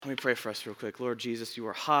Let me pray for us real quick. Lord Jesus, you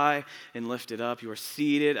are high and lifted up. You are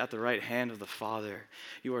seated at the right hand of the Father.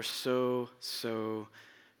 You are so, so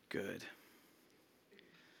good.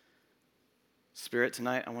 Spirit,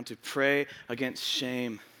 tonight I want to pray against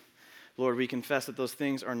shame. Lord, we confess that those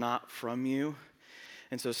things are not from you.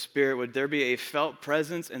 And so, Spirit, would there be a felt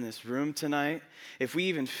presence in this room tonight? If we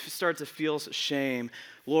even start to feel shame,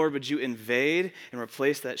 Lord, would you invade and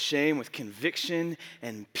replace that shame with conviction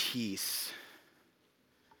and peace?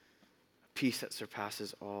 Peace that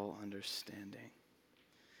surpasses all understanding.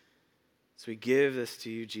 So we give this to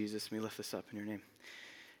you, Jesus, and we lift this up in your name.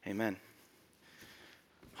 Amen.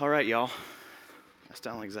 All right, y'all. I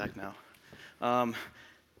sound like Zach now.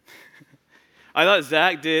 I thought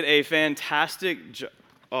Zach did a fantastic job.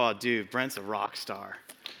 Oh, dude, Brent's a rock star.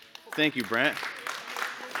 Thank you, Brent.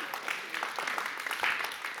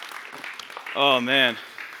 Oh, man.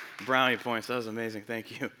 Brownie points. That was amazing.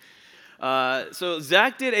 Thank you. So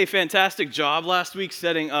Zach did a fantastic job last week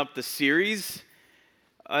setting up the series,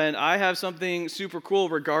 and I have something super cool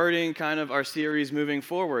regarding kind of our series moving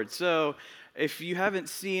forward. So if you haven't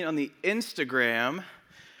seen on the Instagram,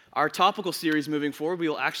 our topical series moving forward, we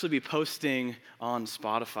will actually be posting on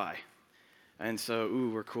Spotify. And so,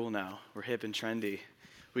 we're cool now. We're hip and trendy.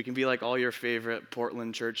 We can be like all your favorite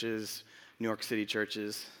Portland churches, New York City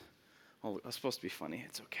churches. Oh, that's supposed to be funny.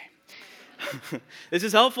 It's okay. This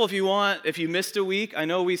is helpful if you missed a week. I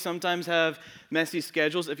know we sometimes have messy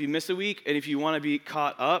schedules. If you miss a week and if you want to be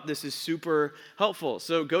caught up, this is super helpful.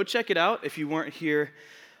 So go check it out if you weren't here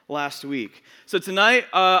last week. So tonight,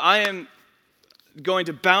 I am going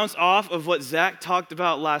to bounce off of what Zach talked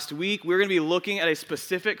about last week. We're going to be looking at a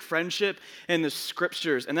specific friendship in the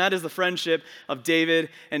scriptures, and that is the friendship of David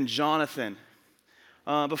and Jonathan.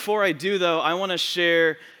 Before I do, though, I want to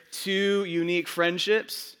share two unique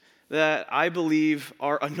friendships that I believe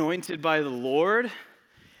are anointed by the Lord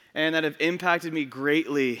and that have impacted me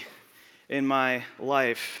greatly in my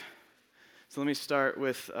life. So let me start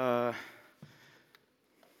with,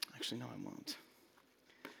 actually, no, I won't.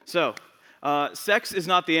 So, sex is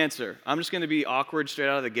not the answer. I'm just going to be awkward straight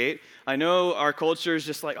out of the gate. I know our culture is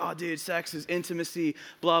just like, oh, dude, sex is intimacy,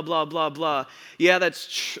 blah, blah, blah, blah. Yeah,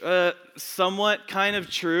 that's somewhat kind of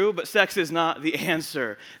true, but sex is not the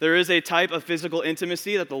answer. There is a type of physical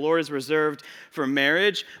intimacy that the Lord has reserved for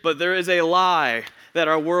marriage, but there is a lie that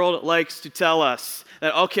our world likes to tell us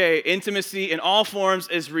that, okay, intimacy in all forms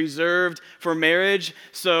is reserved for marriage,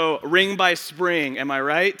 so ring by spring. Am I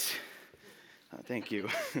right? Thank you.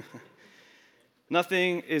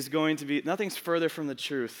 Nothing's further from the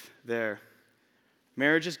truth there.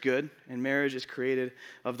 Marriage is good, and marriage is created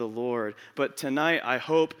of the Lord. But tonight, I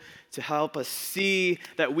hope to help us see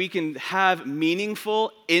that we can have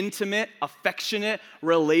meaningful, intimate, affectionate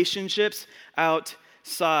relationships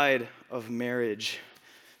outside of marriage.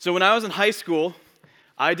 So when I was in high school,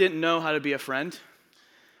 I didn't know how to be a friend,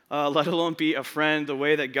 let alone be a friend the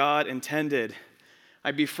way that God intended.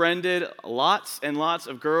 I befriended lots and lots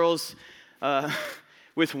of girls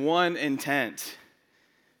with one intent.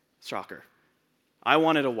 Shocker. I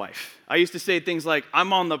wanted a wife. I used to say things like,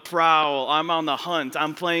 I'm on the prowl, I'm on the hunt,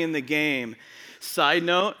 I'm playing the game. Side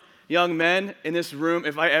note, young men in this room,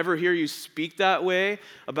 if I ever hear you speak that way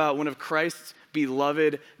about one of Christ's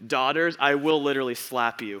beloved daughters, I will literally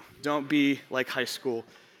slap you. Don't be like high school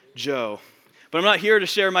Joe. But I'm not here to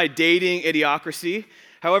share my dating idiocracy.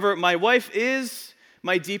 However, my wife is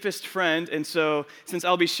my deepest friend, and so since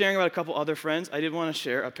I'll be sharing about a couple other friends, I did want to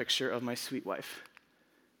share a picture of my sweet wife.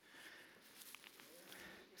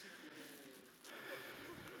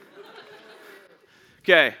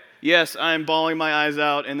 Okay, yes, I'm bawling my eyes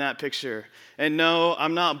out in that picture. And no,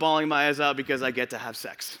 I'm not bawling my eyes out because I get to have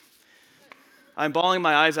sex. I'm bawling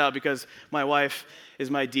my eyes out because my wife is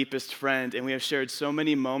my deepest friend, and we have shared so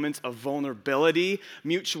many moments of vulnerability,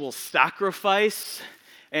 mutual sacrifice,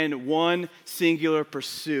 and one singular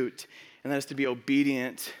pursuit, and that is to be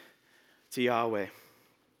obedient to Yahweh.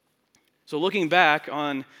 So looking back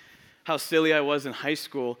on how silly I was in high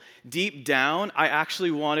school, deep down, I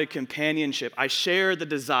actually wanted companionship. I shared the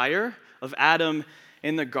desire of Adam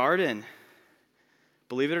in the garden.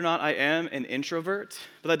 Believe it or not, I am an introvert,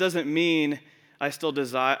 but that doesn't mean I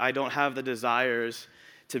don't have the desires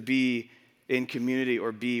to be in community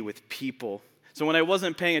or be with people. So when I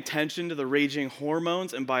wasn't paying attention to the raging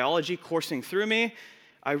hormones and biology coursing through me,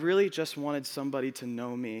 I really just wanted somebody to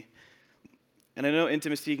know me. And I know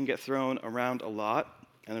intimacy can get thrown around a lot,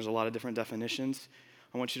 and there's a lot of different definitions.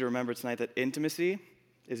 I want you to remember tonight that intimacy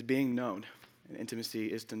is being known, and intimacy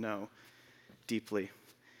is to know deeply.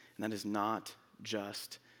 And that is not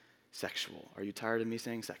just sexual. Are you tired of me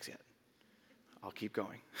saying sex yet? I'll keep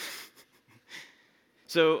going.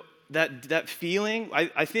 So that feeling,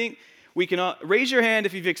 I think we can all, raise your hand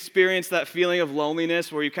if you've experienced that feeling of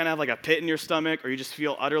loneliness where you kind of have like a pit in your stomach or you just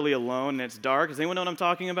feel utterly alone and it's dark. Does anyone know what I'm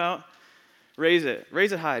talking about? Raise it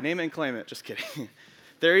high, name it and claim it. Just kidding.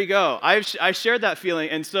 There you go. I shared that feeling.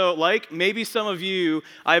 And so like maybe some of you,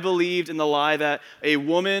 I believed in the lie that a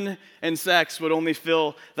woman and sex would only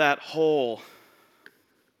fill that hole.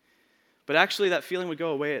 But actually that feeling would go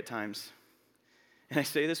away at times. And I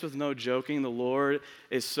say this with no joking. The Lord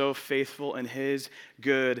is so faithful in his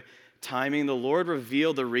good timing. The Lord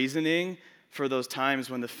revealed the reasoning for those times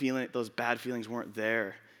when those bad feelings weren't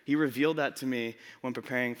there. He revealed that to me when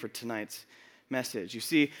preparing for tonight's message. You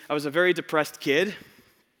see, I was a very depressed kid.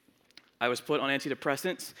 I was put on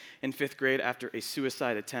antidepressants in 5th grade after a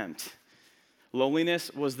suicide attempt.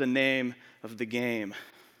 Loneliness was the name of the game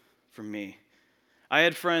for me. I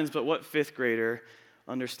had friends, but what 5th grader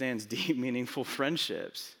understands deep, meaningful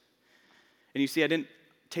friendships? And you see, I didn't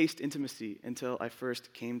taste intimacy until I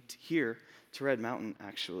first came here to Red Mountain,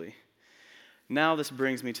 actually. Now this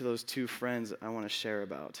brings me to those 2 friends I want to share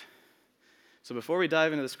about. So before we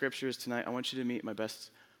dive into the scriptures tonight, I want you to meet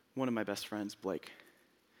one of my best friends, Blake.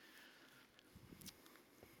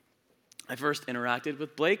 I first interacted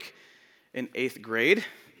with Blake in 8th grade.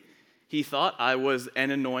 He thought I was an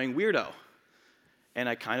annoying weirdo, and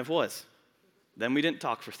I kind of was. Then we didn't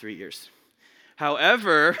talk for 3 years.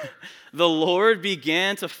 However, the Lord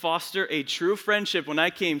began to foster a true friendship when I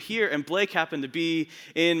came here, and Blake happened to be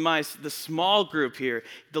in the small group here.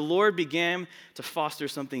 The Lord began to foster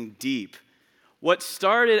something deep. What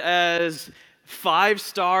started as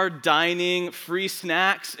 5-star dining, free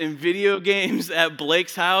snacks, and video games at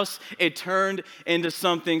Blake's house, it turned into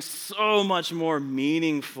something so much more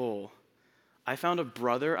meaningful. I found a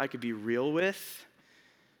brother I could be real with.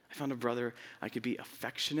 I found a brother I could be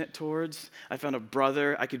affectionate towards. I found a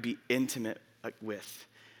brother I could be intimate with.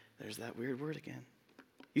 There's that weird word again.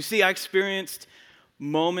 You see, I experienced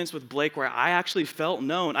moments with Blake where I actually felt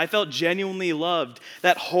known. I felt genuinely loved.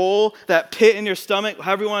 That hole, that pit in your stomach,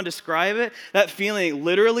 however you want to describe it, that feeling,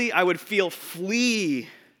 literally, I would feel flee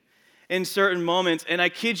in certain moments. And I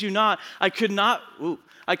kid you not, I could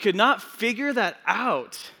not figure that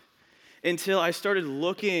out until I started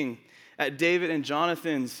looking at David and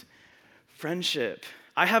Jonathan's friendship.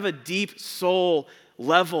 I have a deep soul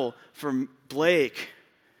level for Blake.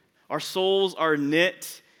 Our souls are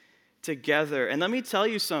knit together. And let me tell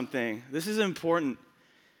you something. This is important.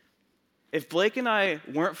 If Blake and I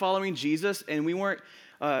weren't following Jesus and we weren't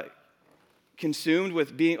consumed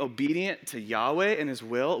with being obedient to Yahweh and his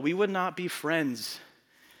will, we would not be friends.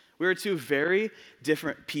 We are 2 very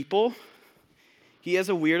different people. He has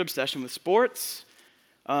a weird obsession with sports.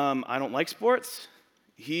 I don't like sports.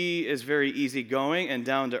 He is very easygoing and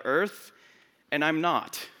down to earth, and I'm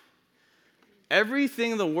not.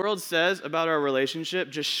 Everything the world says about our relationship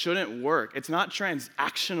just shouldn't work. It's not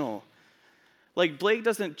transactional. Like Blake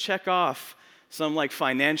doesn't check off some like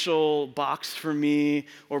financial box for me,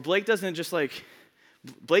 or Blake doesn't just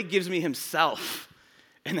Blake gives me himself,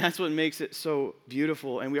 and that's what makes it so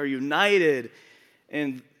beautiful, and we are united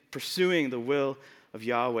in pursuing the will of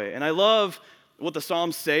Yahweh. And I love what the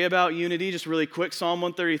Psalms say about unity, just really quick. Psalm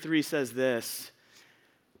 133 says this: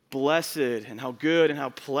 blessed and how good and how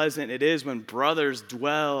pleasant it is when brothers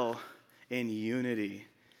dwell in unity.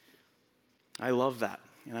 I love that,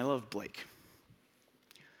 and I love Blake.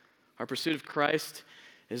 Our pursuit of Christ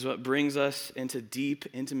is what brings us into deep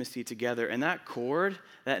intimacy together. And that cord,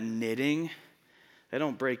 that knitting, they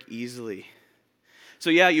don't break easily. So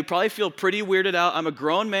yeah, you probably feel pretty weirded out. I'm a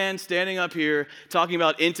grown man standing up here talking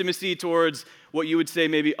about intimacy towards what you would say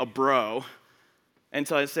maybe a bro. And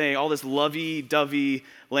so I'm saying all this lovey-dovey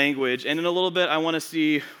language. And in a little bit, I want to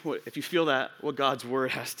see, if you feel that, what God's word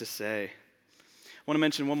has to say. I want to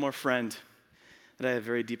mention one more friend that I have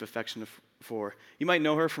very deep affection for. You might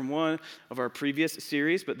know her from one of our previous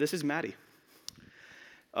series, but this is Maddie.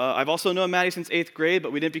 I've also known Maddie since 8th grade,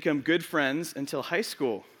 but we didn't become good friends until high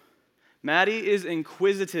school. Maddie is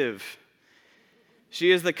inquisitive.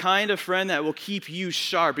 She is the kind of friend that will keep you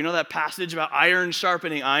sharp. You know that passage about iron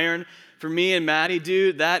sharpening iron? For me and Maddie,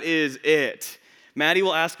 dude, that is it. Maddie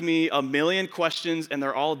will ask me a million questions, and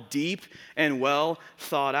they're all deep and well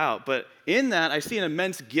thought out. But in that, I see an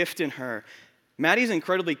immense gift in her. Maddie's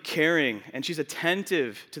incredibly caring, and she's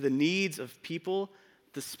attentive to the needs of people,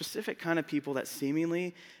 the specific kind of people that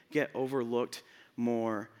seemingly get overlooked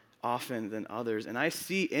more often than others. And I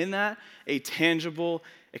see in that a tangible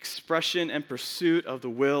expression and pursuit of the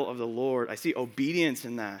will of the Lord. I see obedience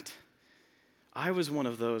in that. I was one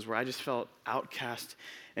of those where I just felt outcast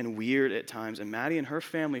and weird at times. And Maddie and her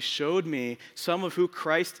family showed me some of who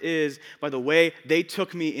Christ is by the way they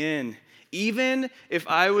took me in, even if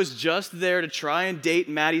I was just there to try and date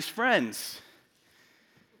Maddie's friends.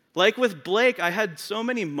 Like with Blake, I had so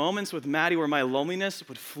many moments with Maddie where my loneliness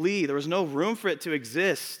would flee. There was no room for it to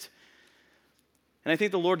exist. And I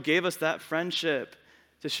think the Lord gave us that friendship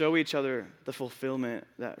to show each other the fulfillment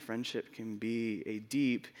that friendship can be, a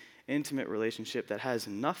deep, intimate relationship that has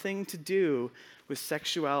nothing to do with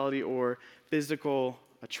sexuality or physical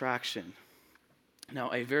attraction.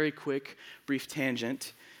 Now, a very quick, brief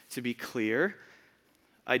tangent to be clear.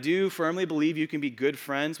 I do firmly believe you can be good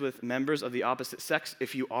friends with members of the opposite sex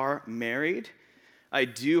if you are married. I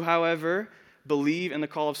do, however, believe in the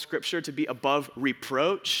call of Scripture to be above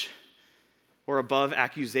reproach or above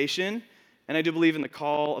accusation. And I do believe in the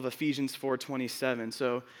call of Ephesians 4:27.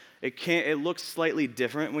 So it looks slightly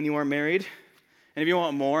different when you are married. And if you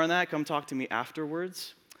want more on that, come talk to me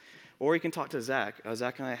afterwards. Or you can talk to Zach.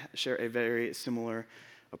 Zach and I share a very similar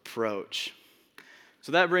approach.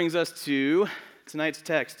 So that brings us to tonight's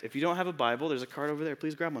text. If you don't have a Bible, there's a card over there.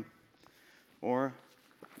 Please grab one. Or,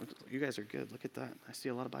 you guys are good. Look at that. I see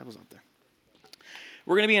a lot of Bibles out there.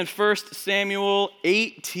 We're going to be in 1 Samuel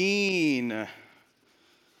 18. I'll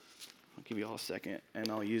give you all a second, and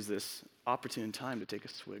I'll use this opportune time to take a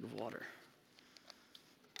swig of water.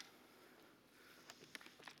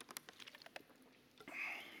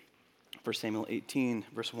 First Samuel 18,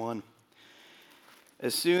 verse 1.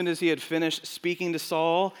 As soon as he had finished speaking to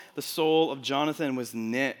Saul, the soul of Jonathan was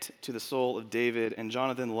knit to the soul of David, and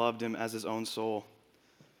Jonathan loved him as his own soul.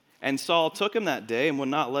 And Saul took him that day and would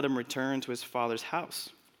not let him return to his father's house.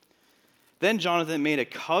 Then Jonathan made a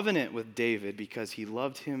covenant with David because he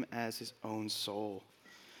loved him as his own soul.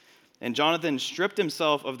 And Jonathan stripped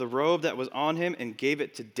himself of the robe that was on him and gave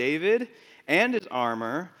it to David, and his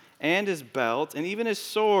armor, and his belt, and even his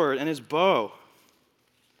sword and his bow.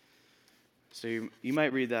 So you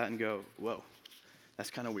might read that and go, whoa,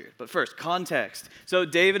 that's kind of weird. But first, context. So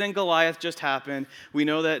David and Goliath just happened. We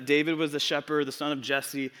know that David was the shepherd, the son of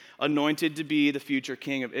Jesse, anointed to be the future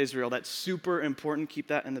king of Israel. That's super important. Keep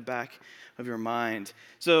that in the back of your mind.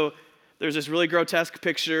 So there's this really grotesque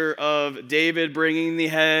picture of David bringing the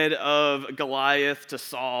head of Goliath to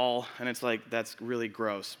Saul, and it's like, that's really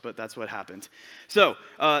gross, but that's what happened. So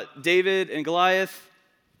David and Goliath,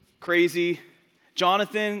 crazy.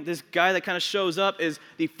 Jonathan, this guy that kind of shows up, is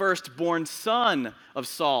the firstborn son of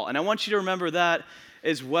Saul. And I want you to remember that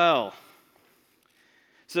as well.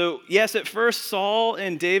 So, yes, at first, Saul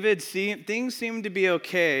and David, things seem to be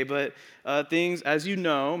okay, but things, as you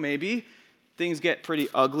know, maybe, things get pretty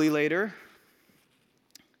ugly later.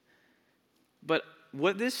 But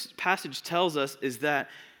what this passage tells us is that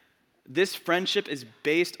this friendship is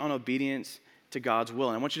based on obedience to God's will.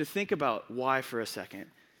 And I want you to think about why for a second.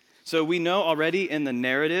 So we know already in the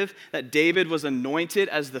narrative that David was anointed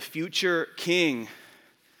as the future king.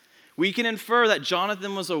 We can infer that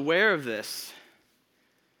Jonathan was aware of this.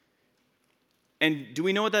 And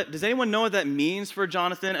does anyone know what that means for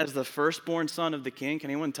Jonathan as the firstborn son of the king?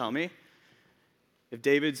 Can anyone tell me? If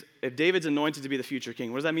David's anointed to be the future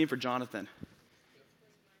king, what does that mean for Jonathan?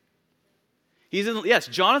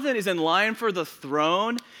 Jonathan is in line for the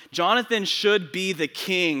throne. Jonathan should be the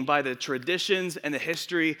king by the traditions and the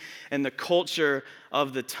history and the culture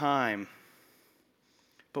of the time.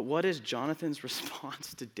 But what is Jonathan's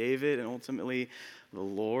response to David and ultimately the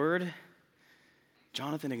Lord?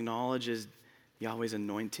 Jonathan acknowledges Yahweh's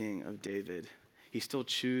anointing of David. He still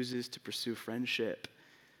chooses to pursue friendship,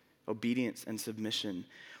 obedience, and submission.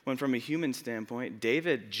 When from a human standpoint,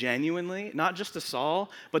 David genuinely, not just to Saul,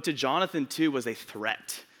 but to Jonathan too, was a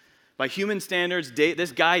threat. By human standards,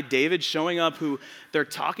 this guy, David, showing up, who they're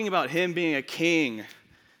talking about him being a king,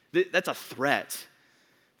 that's a threat.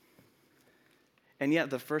 And yet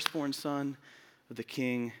the firstborn son of the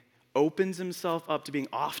king opens himself up to being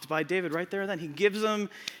offed by David right there and then. He gives him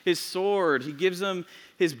his sword, he gives him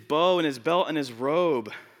his bow and his belt and his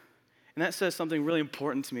robe. And that says something really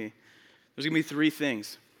important to me. There's going to be three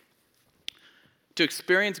things. To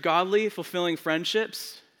experience godly, fulfilling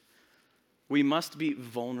friendships, we must be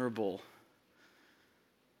vulnerable.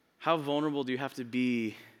 How vulnerable do you have to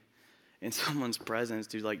be in someone's presence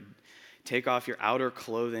to take off your outer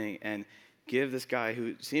clothing and give this guy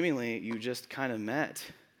who seemingly you just kind of met,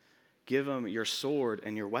 give him your sword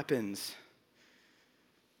and your weapons?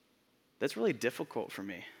 That's really difficult for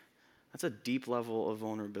me. That's a deep level of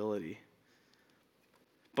vulnerability.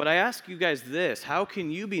 But I ask you guys this: how can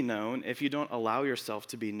you be known if you don't allow yourself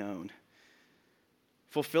to be known?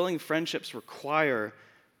 Fulfilling friendships require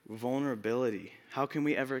vulnerability. How can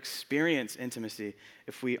we ever experience intimacy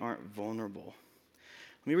if we aren't vulnerable?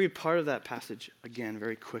 Let me read part of that passage again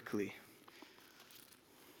very quickly.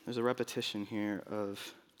 There's a repetition here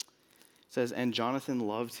of, it says, and Jonathan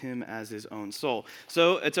loved him as his own soul.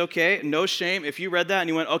 So it's okay, no shame. If you read that and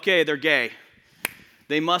you went, okay, they're gay.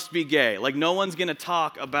 They must be gay. Like, no one's going to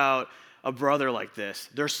talk about a brother like this.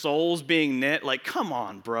 Their souls being knit. Like, come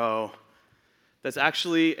on, bro. That's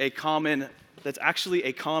actually a common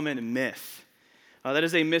myth. That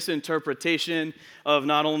is a misinterpretation of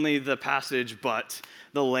not only the passage, but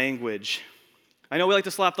the language. I know we like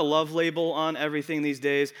to slap the love label on everything these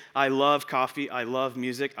days. I love coffee, I love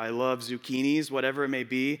music, I love zucchinis, whatever it may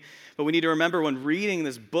be. But we need to remember when reading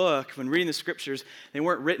this book, when reading the scriptures, they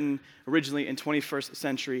weren't written originally in 21st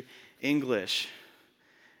century English.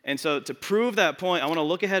 And so to prove that point, I want to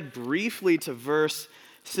look ahead briefly to verse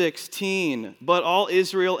 16. But all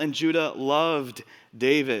Israel and Judah loved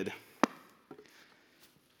David.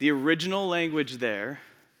 The original language there,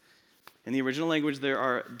 in the original language, there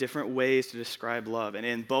are different ways to describe love. And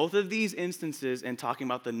in both of these instances, in talking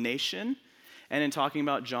about the nation and in talking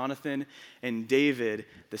about Jonathan and David,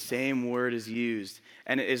 the same word is used.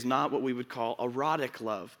 And it is not what we would call erotic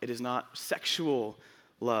love. It is not sexual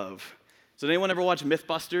love. So did anyone ever watch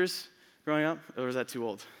Mythbusters growing up? Or is that too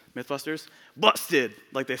old? Mythbusters? Busted!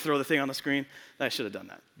 Like they throw the thing on the screen. I should have done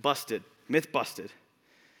that. Busted. Myth busted.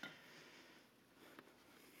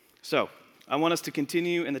 So, I want us to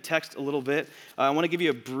continue in the text a little bit. I want to give you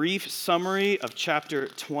a brief summary of chapter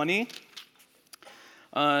 20.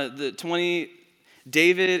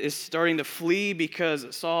 David is starting to flee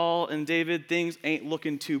because Saul and David, things ain't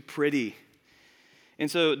looking too pretty.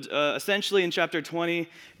 And so essentially in chapter 20,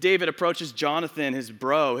 David approaches Jonathan, his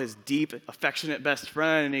bro, his deep, affectionate best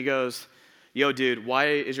friend, and he goes, yo, dude, why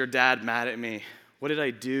is your dad mad at me? What did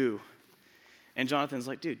I do? And Jonathan's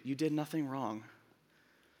like, dude, you did nothing wrong.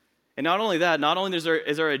 And not only that, not only is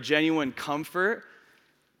there a genuine comfort,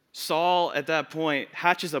 Saul at that point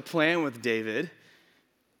hatches a plan with David.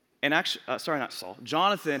 And actually, not Saul,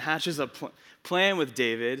 Jonathan hatches a plan with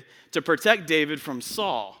David to protect David from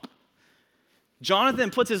Saul. Jonathan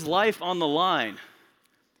puts his life on the line.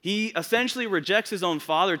 He essentially rejects his own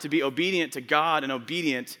father to be obedient to God and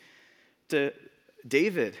obedient to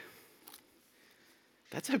David.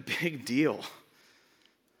 That's a big deal.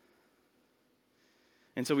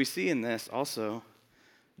 And so we see in this also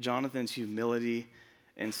Jonathan's humility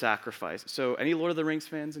and sacrifice. So any Lord of the Rings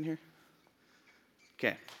fans in here?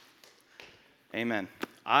 Okay. Amen.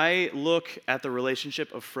 I look at the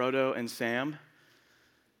relationship of Frodo and Sam,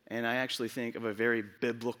 and I actually think of a very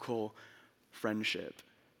biblical friendship.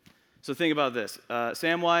 So think about this.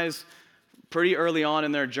 Samwise, pretty early on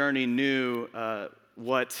in their journey, knew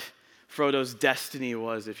what Frodo's destiny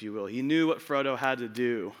was, if you will. He knew what Frodo had to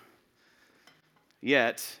do.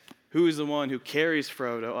 Yet, who is the one who carries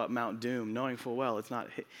Frodo up Mount Doom, knowing full well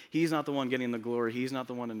he's not the one getting the glory, he's not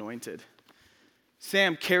the one anointed.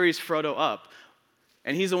 Sam carries Frodo up,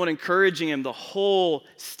 and he's the one encouraging him the whole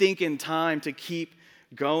stinking time to keep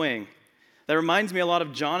going. That reminds me a lot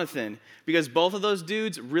of Jonathan, because both of those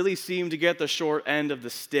dudes really seem to get the short end of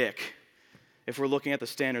the stick if we're looking at the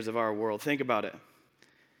standards of our world. Think about it.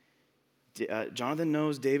 Jonathan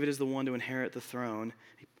knows David is the one to inherit the throne,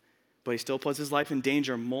 but he still puts his life in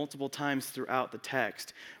danger multiple times throughout the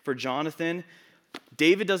text. For Jonathan,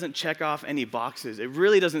 David doesn't check off any boxes. It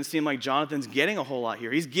really doesn't seem like Jonathan's getting a whole lot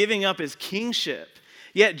here. He's giving up his kingship.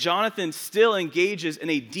 Yet Jonathan still engages in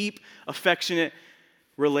a deep, affectionate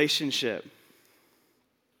relationship.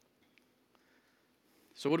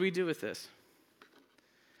 So what do we do with this?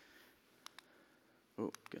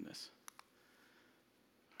 Oh, goodness.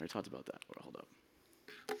 I already talked about that. Hold up.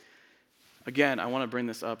 Again, I want to bring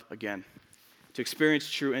this up again. To experience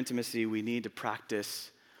true intimacy, we need to practice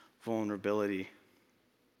vulnerability.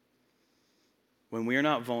 When we are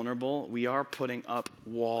not vulnerable, we are putting up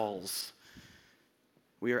walls.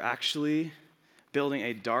 We are actually building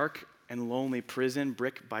a dark and lonely prison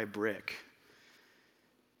brick by brick.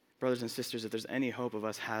 Brothers and sisters, if there's any hope of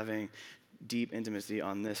us having deep intimacy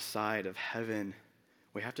on this side of heaven,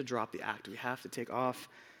 we have to drop the act. We have to take off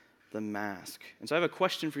the mask. And so I have a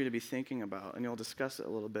question for you to be thinking about, and you'll discuss it a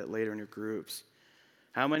little bit later in your groups.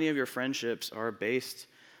 How many of your friendships are based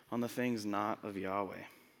on the things not of Yahweh?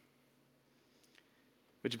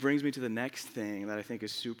 Which brings me to the next thing that I think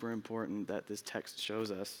is super important that this text shows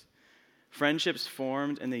us. Friendships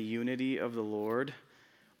formed in the unity of the Lord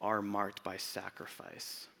are marked by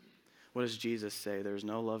sacrifice. What does Jesus say? There's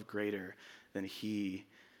no love greater than he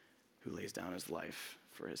who lays down his life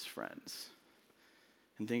for his friends.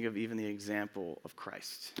 And think of even the example of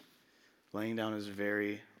Christ. laying down his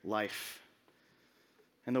very life.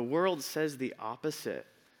 And the world says the opposite.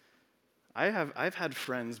 I've had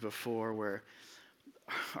friends before where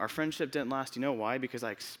our friendship didn't last. You know why? Because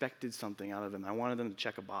I expected something out of them. I wanted them to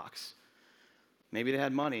check a box. Maybe they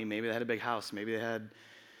had money, maybe they had a big house, maybe they had,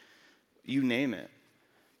 you name it,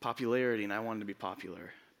 popularity, and I wanted to be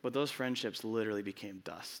popular. But those friendships literally became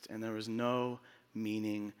dust, and there was no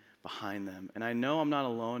meaning behind them. And I know I'm not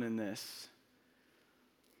alone in this.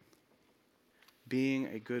 Being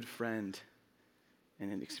a good friend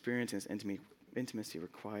and experiencing this intimacy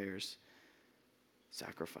requires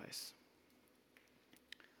sacrifice.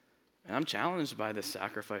 And I'm challenged by the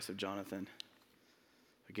sacrifice of Jonathan.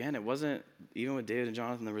 Again, it wasn't, even with David and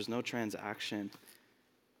Jonathan, there was no transaction.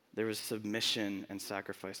 There was submission and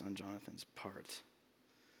sacrifice on Jonathan's part.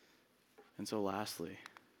 And so lastly,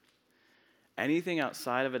 anything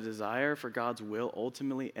outside of a desire for God's will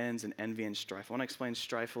ultimately ends in envy and strife. I want to explain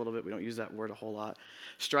strife a little bit. We don't use that word a whole lot.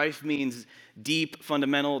 Strife means deep,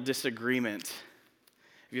 fundamental disagreement.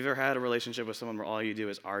 If you've ever had a relationship with someone where all you do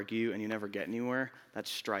is argue and you never get anywhere, that's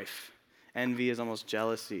strife. Envy is almost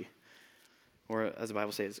jealousy, or as the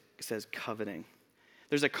Bible says, coveting.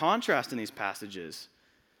 There's a contrast in these passages.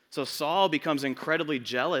 So Saul becomes incredibly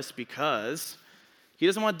jealous because he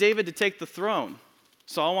doesn't want David to take the throne.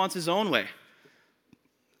 Saul wants his own way.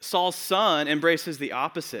 Saul's son embraces the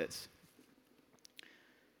opposites.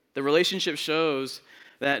 The relationship shows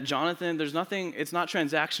that Jonathan, there's nothing, it's not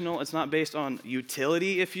transactional, it's not based on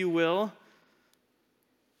utility, if you will.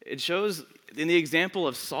 It shows, in the example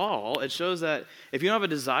of Saul, it shows that if you don't have a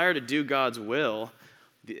desire to do God's will,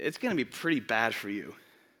 it's going to be pretty bad for you.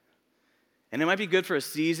 And it might be good for a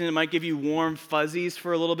season, it might give you warm fuzzies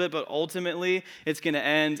for a little bit, but ultimately it's going to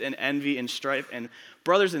end in envy and strife. And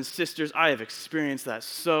brothers and sisters, I have experienced that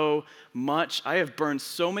so much. I have burned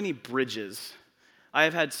so many bridges. I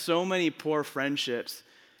have had so many poor friendships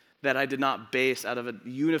that I did not base out of a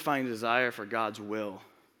unifying desire for God's will.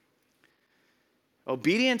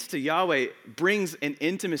 Obedience to Yahweh brings an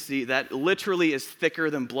intimacy that literally is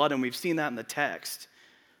thicker than blood, and we've seen that in the text.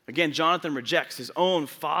 Again, Jonathan rejects his own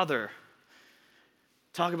father.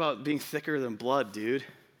 Talk about being thicker than blood, dude.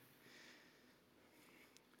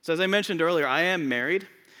 So as I mentioned earlier, I am married.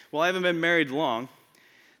 Well, I haven't been married long.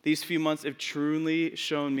 These few months have truly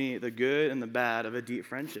shown me the good and the bad of a deep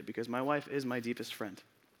friendship because my wife is my deepest friend.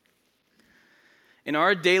 In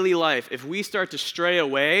our daily life, if we start to stray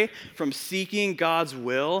away from seeking God's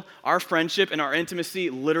will, our friendship and our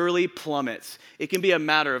intimacy literally plummets. It can be a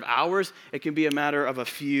matter of hours. It can be a matter of a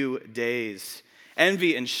few days.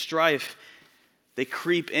 Envy and strife, they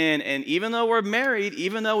creep in. And even though we're married,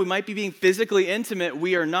 even though we might be being physically intimate,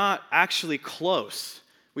 we are not actually close.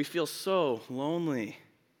 We feel so lonely.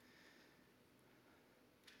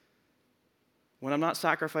 When I'm not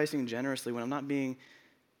sacrificing generously, when I'm not being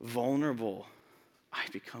vulnerable, I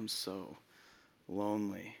become so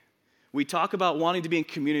lonely. We talk about wanting to be in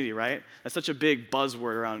community, right? That's such a big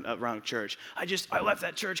buzzword around church. I left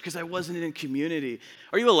that church because I wasn't in community.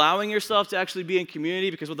 Are you allowing yourself to actually be in community?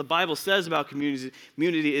 Because what the Bible says about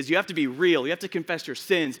community is you have to be real. You have to confess your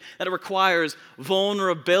sins. That it requires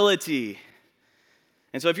vulnerability.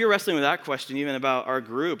 And so if you're wrestling with that question, even about our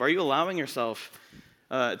group, are you allowing yourself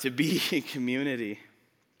to be in community?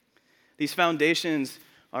 These foundations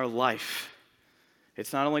are life.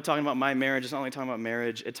 It's not only talking about my marriage, it's not only talking about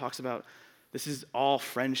marriage, it talks about, this is all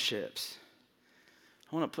friendships.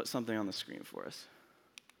 I want to put something on the screen for us.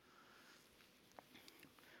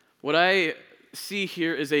 What I see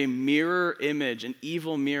here is a mirror image, an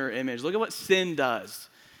evil mirror image. Look at what sin does.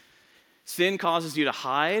 Sin causes you to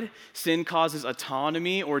hide. Sin causes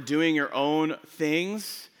autonomy or doing your own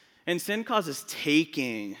things. And sin causes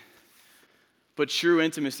taking. But true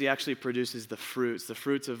intimacy actually produces the fruits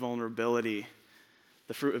of vulnerability.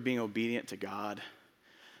 The fruit of being obedient to God.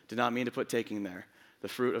 Did not mean to put taking there. The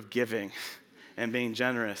fruit of giving and being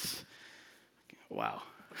generous. Wow.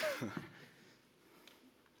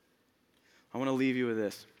 I want to leave you with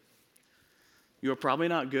this. You are probably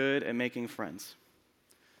not good at making friends.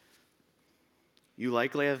 You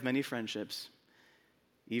likely have many friendships,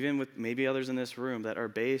 even with maybe others in this room, that are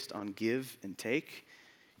based on give and take.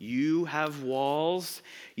 You have walls.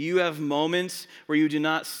 You have moments where you do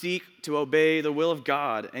not seek to obey the will of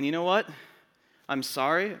God. And you know what? I'm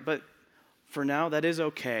sorry, but for now, that is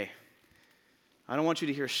okay. I don't want you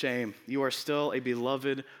to hear shame. You are still a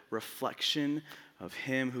beloved reflection of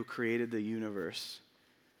Him who created the universe.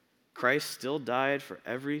 Christ still died for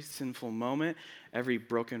every sinful moment, every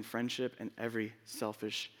broken friendship, and every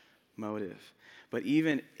selfish motive. But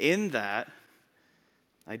even in that,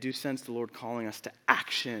 I do sense the Lord calling us to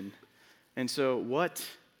action. And so what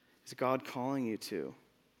is God calling you to?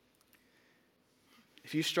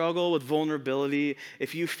 If you struggle with vulnerability,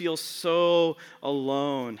 if you feel so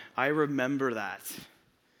alone, I remember that.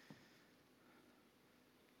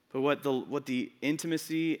 But what the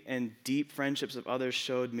intimacy and deep friendships of others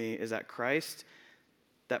showed me is that Christ,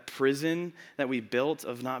 that prison that we built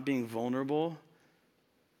of not being vulnerable,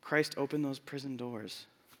 Christ opened those prison doors.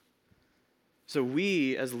 So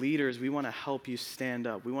we, as leaders, we want to help you stand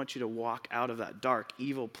up. We want you to walk out of that dark,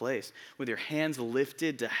 evil place with your hands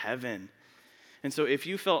lifted to heaven. And so if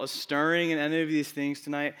you felt a stirring in any of these things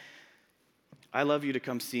tonight, I love you to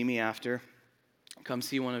come see me after. Come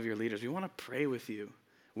see one of your leaders. We want to pray with you.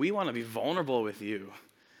 We want to be vulnerable with you.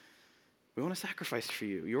 We want to sacrifice for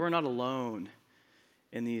you. You are not alone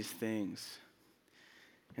in these things.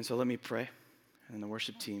 And so let me pray, and then the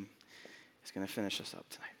worship team is going to finish us up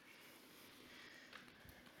tonight.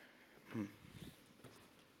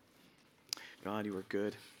 God, you are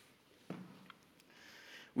good.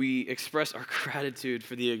 We express our gratitude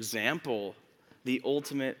for the example, the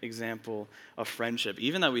ultimate example of friendship,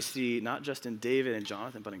 even that we see not just in David and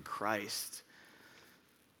Jonathan, but in Christ.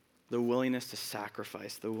 The willingness to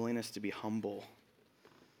sacrifice, the willingness to be humble.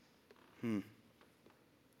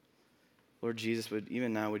 Lord Jesus,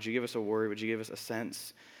 even now, would you give us a word? Would you give us a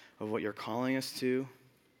sense of what you're calling us to?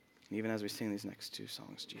 And even as we sing these next two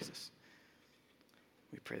songs, Jesus,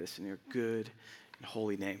 we pray this in your good and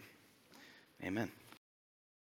holy name. Amen.